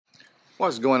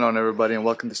What's going on, everybody, and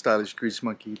welcome to Stylish Grease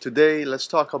Monkey. Today let's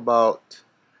talk about,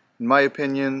 in my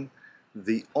opinion,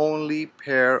 the only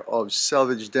pair of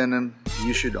Selvage denim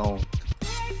you should own.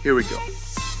 Here we go.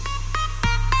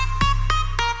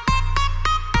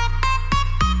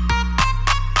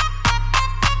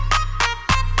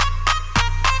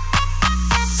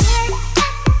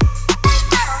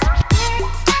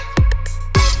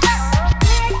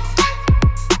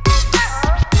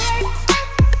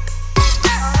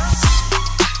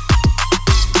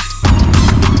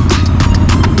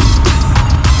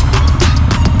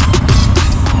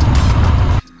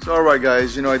 Alright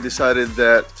guys, I decided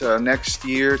that next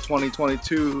year,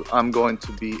 2022, I'm going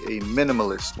to be a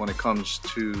minimalist when it comes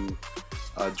to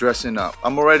dressing up.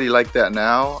 I'm already like that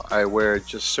now. I wear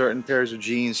just certain pairs of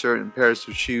jeans, certain pairs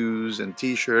of shoes and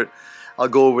t-shirt. I'll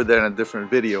go over that in a different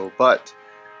video, but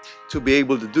to be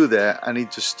able to do that, I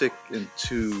need to stick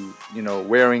into,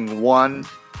 wearing one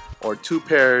or two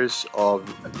pairs of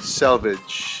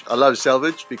Selvage. I love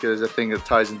Selvage because I think it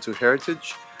ties into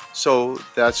heritage. So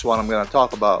that's what I'm going to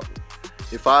talk about.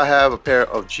 If I have a pair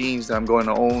of jeans that I'm going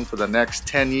to own for the next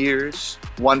 10 years,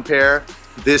 one pair,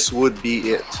 this would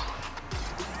be it.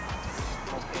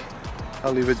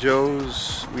 Haleiwa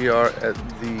Joe's, we are at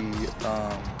the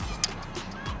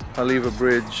Haleiwa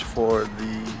Bridge for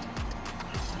the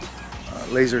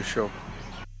laser show.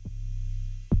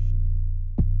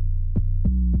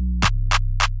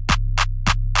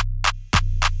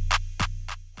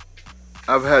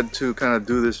 I've had to kind of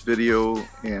do this video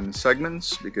in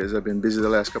segments because I've been busy the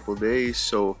last couple of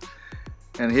days.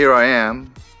 And here I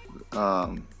am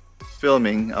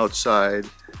filming outside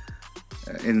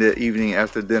in the evening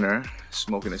after dinner,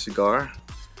 smoking a cigar.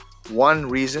 One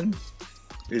reason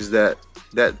is that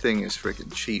thing is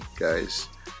freaking cheap, guys.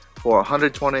 For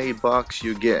 128 bucks,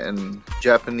 you're getting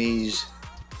Japanese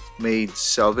made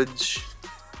Selvage.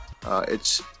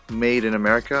 It's made in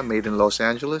America, made in Los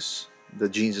Angeles. The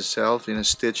jeans itself,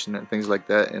 stitched and things like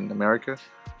that in America,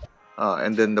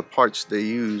 and then the parts they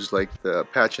use, like the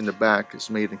patch in the back, is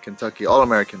made in Kentucky, all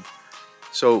American.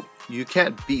 So you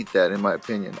can't beat that, in my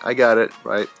opinion. I got it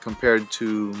right compared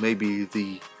to maybe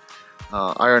the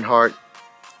Ironheart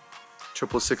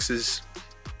 666s,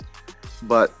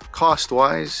 but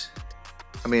cost-wise,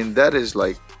 I mean, that is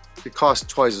like, it costs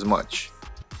twice as much.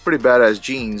 Pretty badass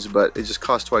jeans, but it just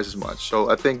costs twice as much. So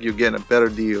I think you're getting a better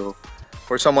deal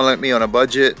for someone like me on a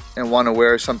budget and want to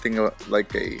wear something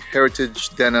like a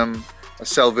heritage denim, a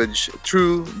Selvage, a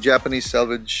true Japanese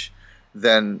Selvage,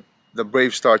 then the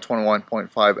BRAVESTAR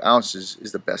 21.5 ounces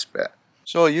is the best bet.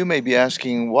 So you may be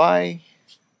asking, why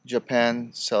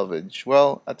Japan Selvage?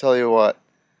 Well, I tell you what,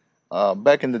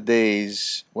 back in the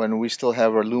days when we still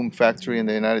have our loom factory in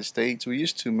the United States, we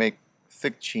used to make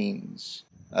thick jeans.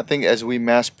 I think as we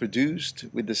mass produced,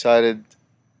 we decided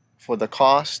for the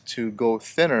cost to go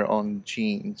thinner on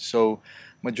jeans. So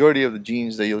majority of the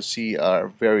jeans that you'll see are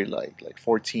very light, like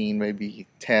 14, maybe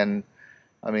 10.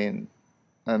 I mean,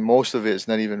 and most of it is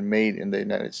not even made in the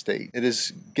United States. It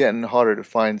is getting harder to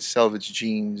find Selvage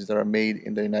jeans that are made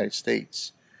in the United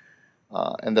States.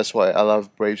 And that's why I love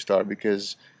BRAVESTAR,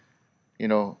 because,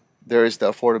 there is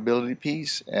the affordability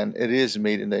piece, and it is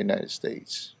made in the United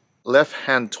States. Left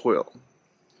hand twill.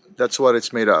 That's what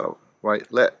it's made out of. Right,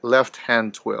 left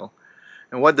hand twill,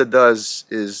 and what that does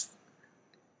is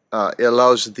it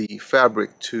allows the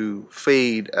fabric to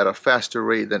fade at a faster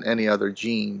rate than any other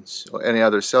jeans or any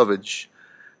other Selvage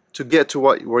to get to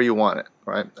where you want it.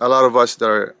 Right, a lot of us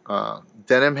that are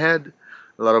denim head,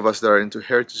 a lot of us that are into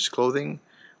heritage clothing,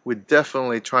 we're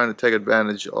definitely trying to take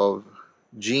advantage of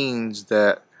jeans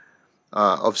that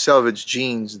of Selvage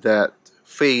jeans that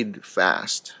fade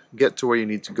fast, get to where you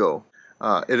need to go.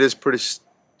 It is pretty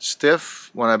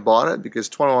stiff when I bought it because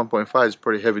 21.5 is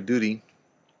pretty heavy duty,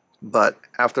 but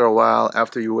after a while,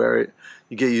 after you wear it,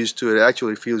 you get used to it. It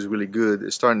actually feels really good.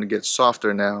 It's starting to get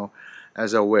softer now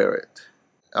as I wear it.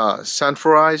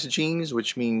 Sanforized jeans,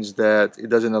 which means that it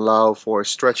doesn't allow for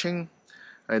stretching,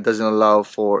 and it doesn't allow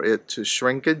for it to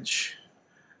shrinkage.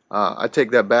 I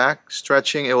take that back.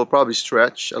 Stretching, it will probably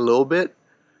stretch a little bit,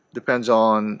 depends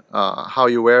on how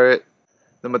you wear it.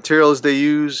 The materials they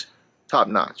use, top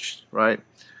notch, right?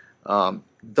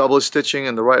 Double stitching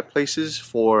in the right places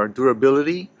for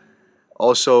durability.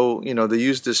 Also, they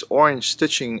use this orange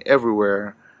stitching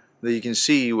everywhere that you can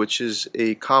see, which is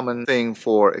a common thing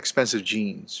for expensive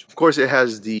jeans. Of course, it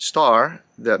has the star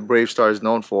that BRAVESTAR is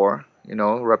known for,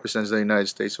 represents the United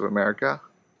States of America.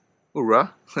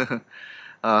 Hoorah!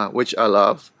 Which I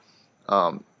love.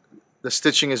 The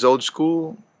stitching is old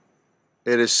school.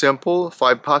 It is simple,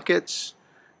 5 pockets.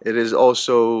 It is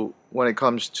also, when it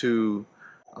comes to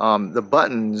The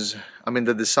buttons, I mean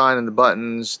the design and the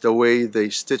buttons, the way they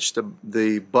stitch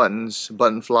the buttons,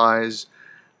 button flies,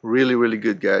 really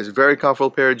good, guys. Very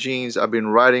comfortable pair of jeans. I've been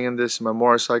riding in this in my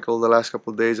motorcycle the last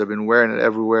couple of days. I've been wearing it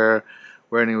everywhere,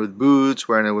 wearing it with boots,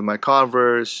 wearing it with my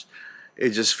Converse. It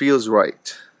just feels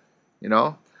right, you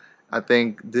know. I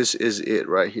think this is it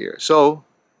right here. So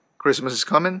Christmas is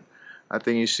coming. I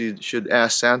think you should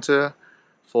ask Santa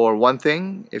for one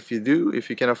thing. If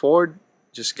you can afford,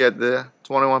 just get the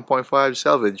 21.5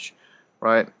 Selvage,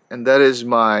 right? And that is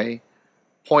my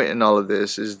point in all of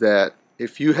this, is that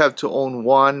if you have to own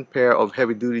one pair of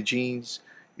heavy-duty jeans,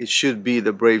 it should be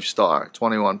the BRAVESTAR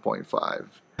 21.5.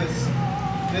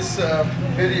 This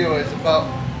video is about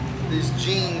these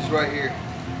jeans right here.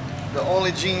 The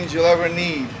only jeans you'll ever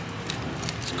need.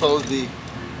 It's called the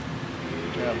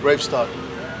BRAVESTAR.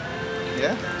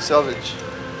 Yeah, Selvage.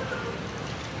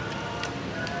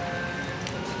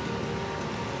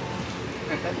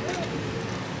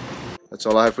 That's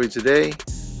all I have for you today.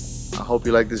 I hope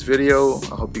you like this video.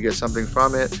 I hope you get something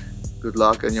from it. Good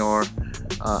luck in your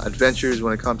adventures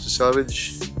when it comes to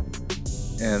Selvage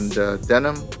and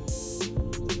Denim.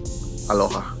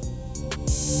 Aloha.